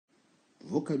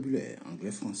Vocabulaire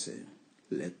anglais-français.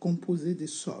 Les composés des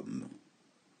sommes.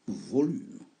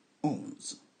 Volume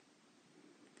 11.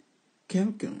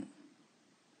 Quelqu'un.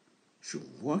 Je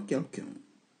vois quelqu'un.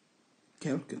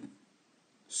 Quelqu'un.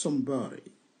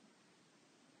 Somebody.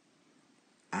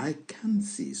 I can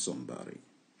see somebody.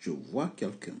 Je vois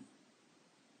quelqu'un.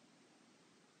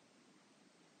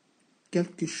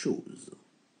 Quelque chose.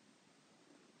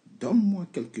 Donne-moi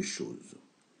quelque chose.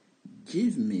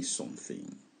 Give me something.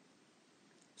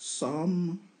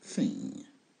 Something.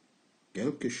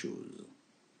 Quelque chose.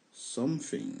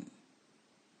 Something.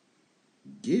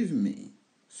 Give me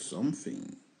something.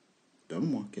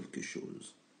 Donne-moi quelque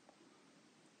chose.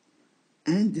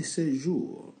 Un de ces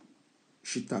jours.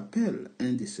 Je t'appelle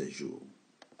un de ces jours.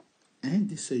 Un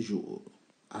de ces jours.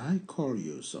 I call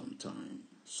you sometime.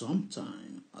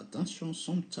 Sometime. Attention,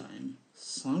 sometime.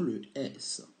 Sans le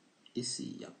S.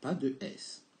 Ici, il n'y a pas de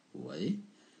S. Vous voyez?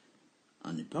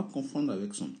 À ne pas confondre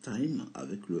avec sometime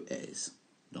avec le S.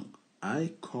 Donc,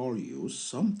 I call you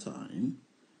sometime.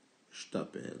 Je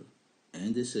t'appelle un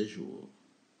de ces jours.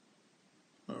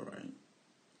 Alright.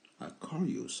 I call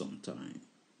you sometime.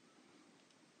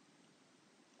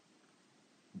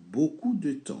 Beaucoup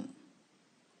de temps.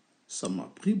 Ça m'a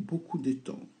pris beaucoup de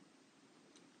temps.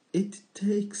 It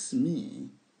takes me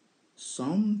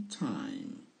some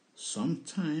time.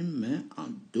 Sometime, mais en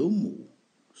deux mots.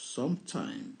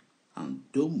 Sometime, en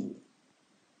deux mots.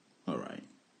 Alright.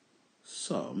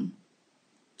 Some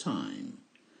time.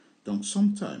 Donc,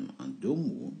 sometime en deux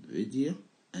mots veut dire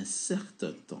un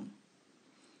certain temps.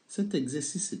 Cet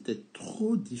exercice était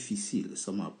trop difficile.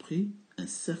 Ça m'a pris un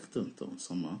certain temps.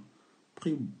 Ça m'a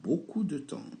pris beaucoup de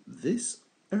temps. This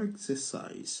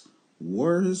exercise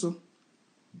was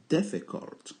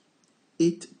difficult.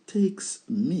 It takes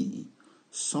me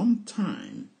some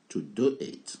time to do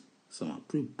it. Ça m'a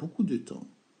pris beaucoup de temps.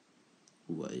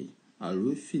 Vous voyez, à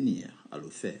le finir, à le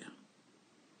faire.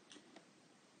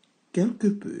 Quelque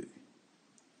peu.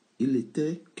 Il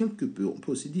était quelque peu, on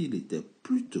peut aussi dire il était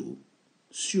plutôt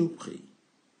surpris.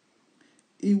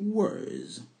 He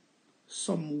was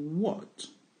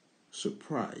somewhat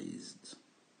surprised.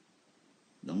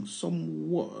 Donc,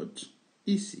 somewhat,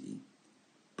 ici,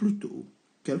 plutôt,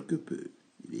 quelque peu.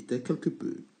 Il était quelque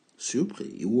peu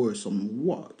surpris. He was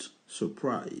somewhat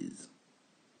surprised.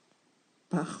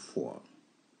 Parfois,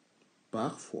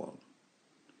 parfois.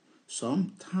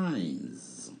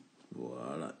 Sometimes.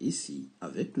 Voilà, ici,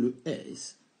 avec le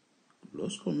S.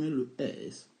 Lorsqu'on met le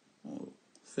S, on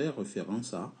fait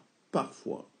référence à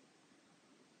parfois.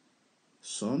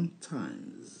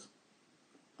 Sometimes.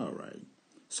 All right.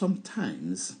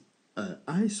 Sometimes,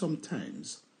 I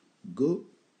sometimes go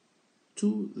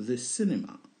to the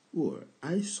cinema, or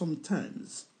I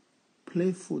sometimes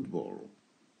play football.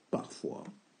 Parfois,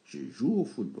 je joue au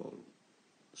football.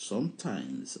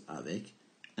 Sometimes, avec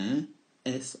un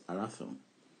S à la fin.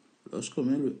 Lorsqu'on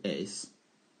met le S,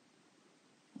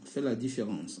 on fait la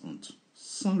différence entre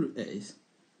sans le S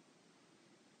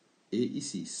et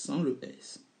ici sans le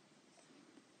S.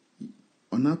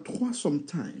 On a trois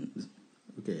sometimes.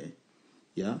 Ok.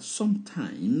 Il y a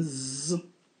sometimes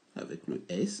avec le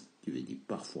S qui veut dire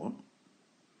parfois.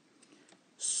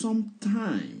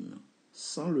 Sometime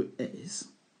sans le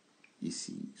S.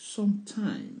 Ici,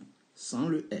 sometime sans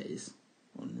le S.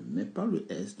 On ne met pas le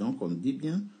S, donc on dit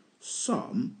bien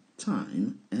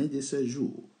sometime, un de ces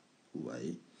jours. Vous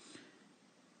voyez?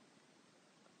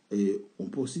 Et on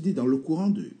peut aussi dire dans le courant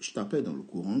de, je t'appelle dans le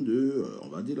courant de, on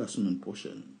va dire la semaine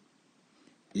prochaine.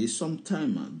 Et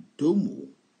sometime, deux mots,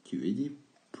 qui veut dire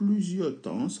plusieurs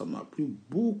temps, ça m'a pris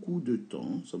beaucoup de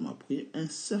temps, ça m'a pris un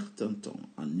certain temps.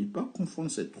 À ne pas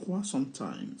confondre ces trois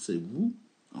sometime. C'est vous,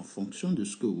 en fonction de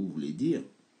ce que vous voulez dire,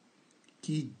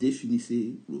 qui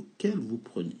définissez lequel vous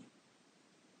prenez.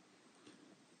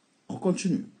 On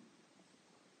continue.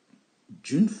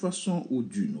 D'une façon ou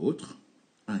d'une autre,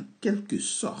 en quelque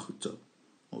sorte,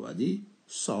 on va dire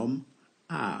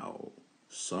somehow.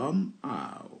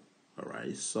 Somehow.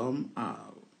 Alright,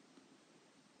 somehow.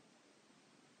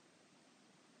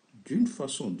 D'une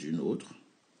façon ou d'une autre,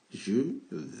 je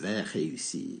vais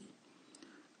réussir.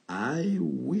 I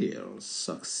will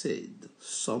succeed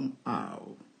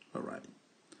somehow. Alright.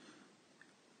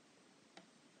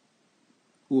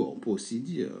 Ou on peut aussi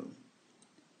dire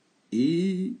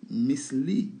he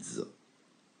misleads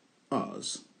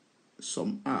us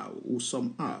somehow ou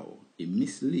somehow. He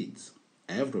misleads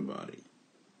everybody.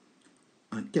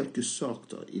 En quelque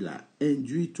sorte, il a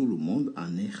induit tout le monde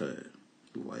en erreur.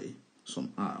 Vous voyez?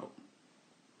 Somehow.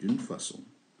 D'une façon.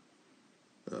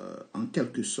 En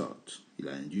quelque sorte, il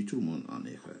a induit tout le monde en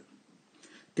erreur.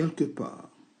 Quelque part.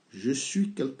 Je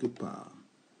suis quelque part.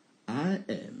 I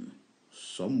am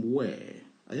somewhere.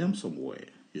 I am somewhere.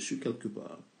 Je suis quelque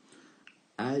part.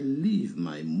 I leave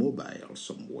my mobile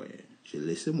somewhere. J'ai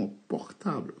laissé mon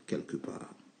portable quelque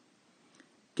part.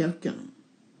 Quelqu'un.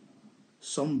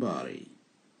 Somebody.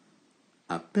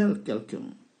 Appelle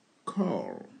quelqu'un.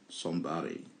 Call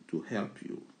somebody to help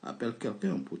you. Appelle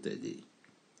quelqu'un pour t'aider.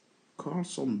 Call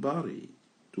somebody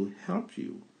to help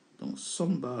you. Donc,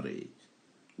 somebody.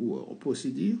 Ou on peut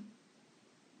aussi dire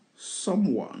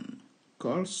someone.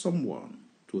 Call someone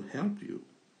to help you.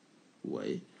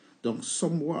 Oui. Donc,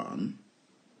 someone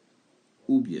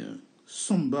ou bien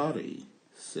somebody,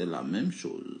 c'est la même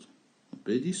chose. On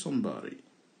peut dire somebody.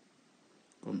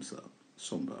 Comme ça.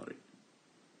 Somebody.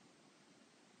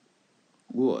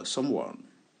 Ou someone.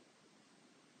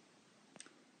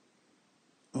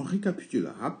 On récapitule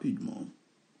rapidement.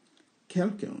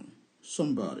 Quelqu'un,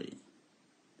 somebody.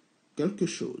 Quelque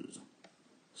chose,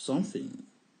 something.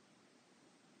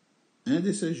 Un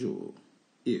de ces jours,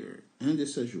 here. Un de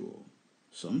ces jours,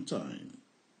 sometime.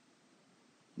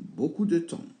 Beaucoup de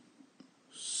temps,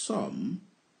 some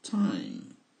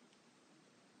time.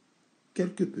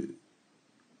 Quelque peu,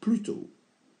 plutôt,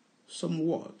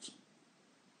 somewhat.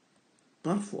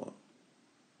 Parfois,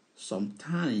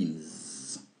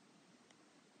 sometimes.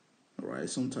 Alright,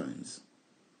 sometimes.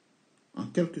 En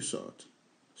quelque sorte,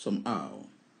 somehow.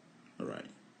 Alright.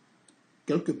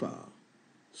 Quelque part,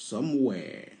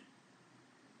 somewhere.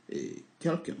 Et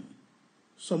quelqu'un,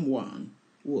 someone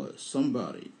or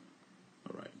somebody.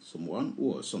 Alright, someone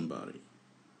or somebody.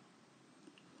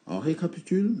 On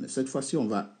récapitule, mais cette fois-ci, on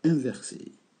va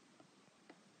inverser.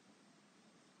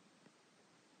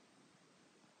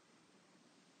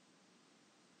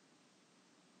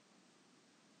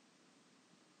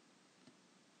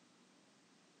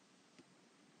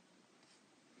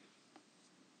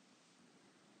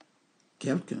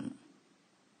 Quelqu'un.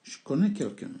 Je connais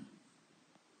quelqu'un.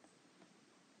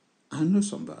 I know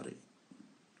somebody.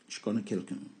 Je connais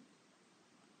quelqu'un.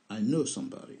 I know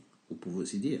somebody. Vous pouvez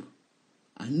aussi dire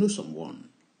I know someone.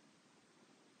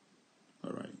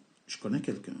 Alright. Je connais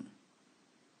quelqu'un.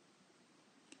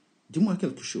 Dis-moi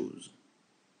quelque chose.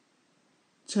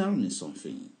 Tell me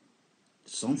something.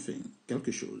 Something.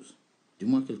 Quelque chose.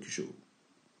 Dis-moi quelque chose.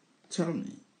 Tell me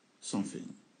something.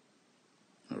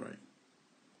 Alright.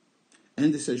 Un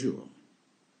de ces jours.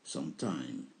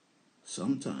 Sometime.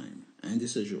 Sometime. Un de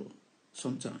ces jours.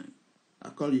 Sometime.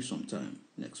 I'll call you sometime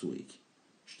next week.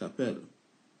 Je t'appelle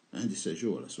un de ces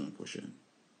jours la semaine prochaine.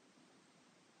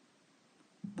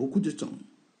 Beaucoup de temps.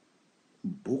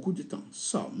 Beaucoup de temps.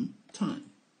 Some time.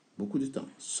 Beaucoup de temps.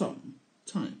 Some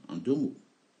time. En deux mots.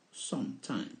 Some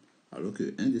time. Alors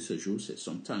que un de ces jours, c'est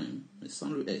sometime, mais sans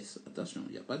le S. Attention,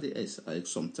 il n'y a pas de S avec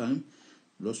sometime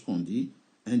lorsqu'on dit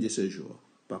un de ces jours.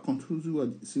 Par contre,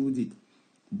 si vous dites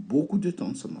beaucoup de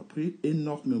temps, ça m'a pris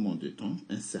énormément de temps,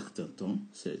 un certain temps,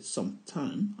 c'est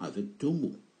sometime avec deux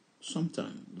mots.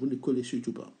 Sometime, vous ne collez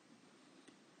surtout pas.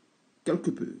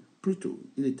 Quelque peu, plutôt,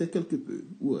 il était quelque peu,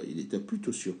 ou il était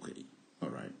plutôt surpris.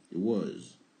 Alright, it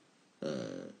was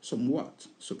somewhat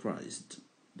surprised.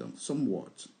 Donc,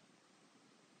 somewhat,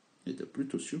 il était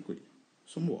plutôt surpris.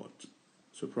 Somewhat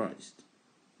surprised.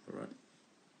 Alright,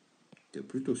 il était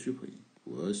plutôt surpris.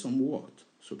 Was somewhat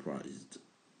surprised.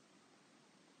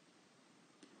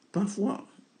 Parfois,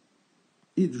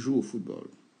 il joue au football.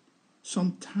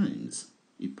 Sometimes,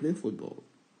 il play football.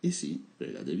 Ici,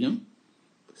 regardez bien,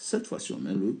 cette fois-ci, on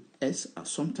met le S à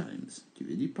sometimes, qui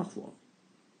veut dire parfois.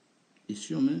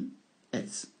 Ici, on met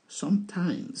S.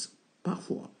 Sometimes,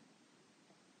 parfois.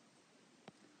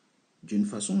 D'une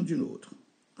façon ou d'une autre,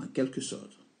 en quelque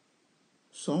sorte.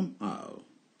 Somehow,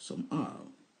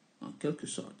 somehow. En quelque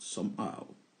sorte, somehow.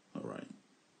 Alright.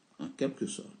 En quelque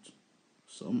sorte,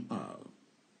 somehow.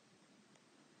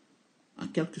 En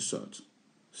quelque sorte,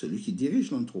 celui qui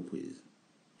dirige l'entreprise.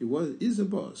 He's the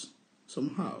boss,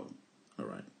 somehow.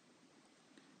 Alright.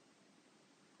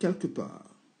 Quelque part.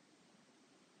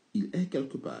 Il est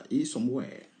quelque part. He is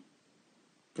somewhere.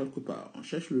 Quelque part. On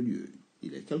cherche le lieu.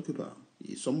 Il est quelque part.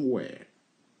 He is somewhere.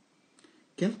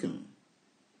 Quelqu'un.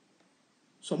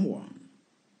 Someone.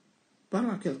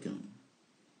 Parle à quelqu'un.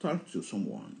 Talk to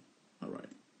someone. Alright.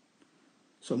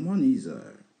 Someone is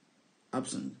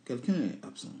absent. Quelqu'un est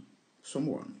absent.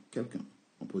 Someone. Quelqu'un.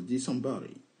 On peut dire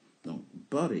somebody. Donc,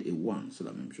 body et one, c'est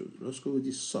la même chose. Lorsque vous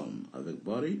dites some avec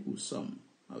body ou some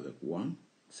avec one,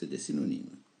 c'est des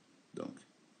synonymes. Donc,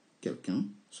 quelqu'un,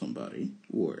 somebody,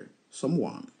 or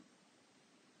someone.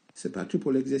 C'est parti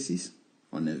pour l'exercice.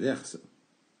 On inverse.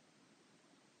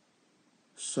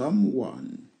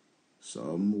 Someone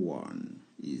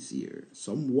is here.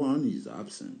 Someone is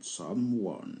absent.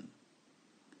 Someone.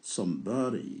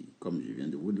 Somebody, comme je viens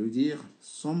de vous le dire,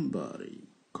 somebody.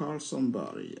 call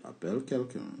somebody. Appelle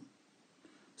quelqu'un.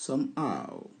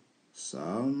 Somehow.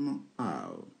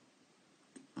 Somehow.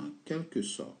 En quelque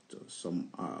sorte.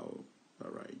 Somehow.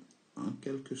 Alright. En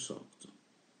quelque sorte.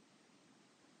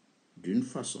 D'une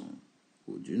façon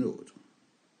ou d'une autre.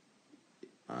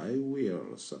 I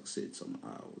will succeed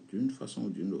somehow. D'une façon ou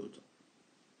d'une autre.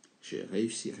 Je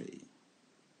réussirai.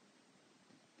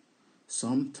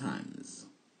 Sometimes.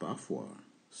 Parfois.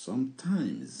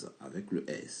 Sometimes avec le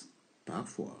S.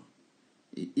 Parfois.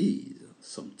 It is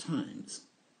sometimes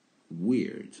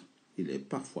weird. Il est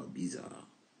parfois bizarre.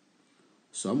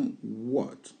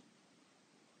 Somewhat.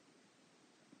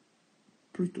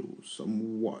 Plutôt.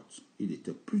 Somewhat. Il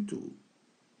était plutôt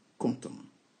content.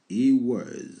 He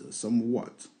was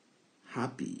somewhat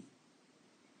happy.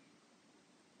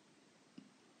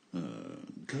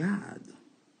 Glad.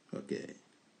 Okay.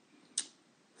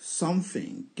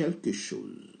 Something. Quelque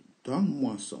chose.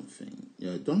 Donne-moi something.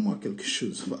 Donne-moi quelque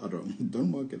chose. Pardon.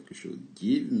 Donne-moi quelque chose.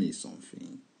 Give me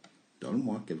something.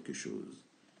 Donne-moi quelque chose.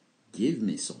 Give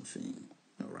me something.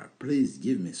 All right. Please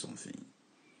give me something.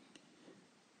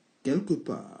 Quelque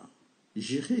part.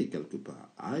 J'irai quelque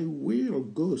part. I will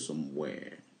go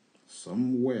somewhere.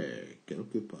 Somewhere.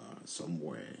 Quelque part.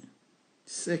 Somewhere.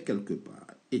 C'est quelque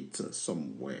part. It's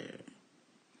somewhere.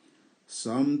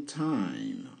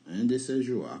 Sometime. Un de ces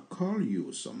jours. I call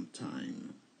you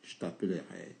sometime. Je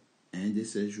t'appellerai un de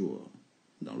ces jours.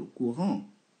 Dans le courant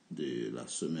de la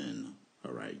semaine.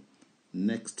 Alright.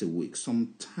 Next week.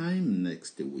 Sometime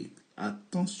next week.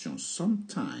 Attention.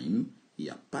 Sometime. Il n'y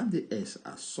a pas de S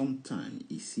à sometime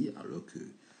ici, alors que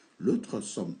l'autre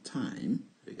sometime,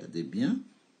 regardez bien,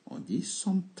 on dit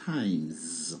sometimes,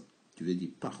 qui veut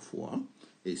dire parfois,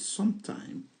 et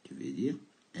sometime, qui veut dire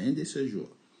un de ces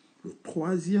jours. Le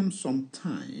troisième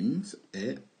sometimes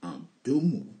est en deux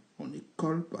mots, on ne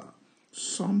colle pas.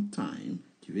 Sometime,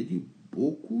 qui veut dire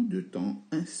beaucoup de temps,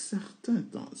 un certain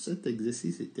temps. Cet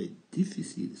exercice était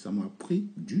difficile, ça m'a pris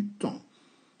du temps.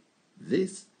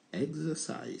 This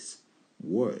exercise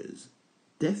was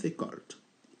difficult.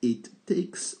 It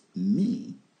takes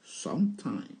me some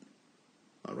time.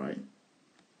 All right?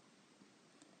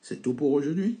 C'est tout pour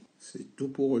aujourd'hui. C'est tout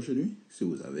pour aujourd'hui. Si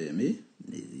vous avez aimé,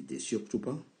 n'hésitez surtout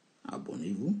pas.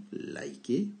 Abonnez-vous,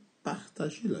 likez,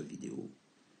 partagez la vidéo.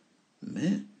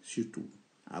 Mais surtout,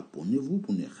 abonnez-vous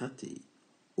pour ne rater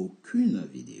aucune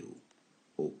vidéo,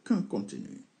 aucun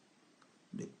contenu.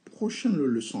 Les prochaines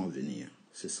leçons à venir,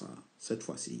 c'est ça, cette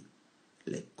fois-ci.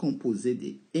 Les composés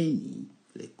des any,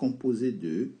 les composés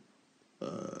de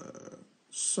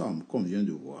some qu'on vient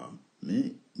de voir.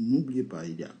 Mais n'oubliez pas,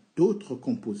 il y a d'autres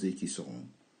composés qui seront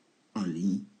en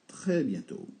ligne très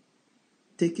bientôt.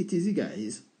 Take it easy,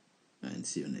 guys, and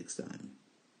see you next time.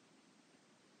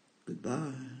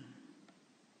 Goodbye.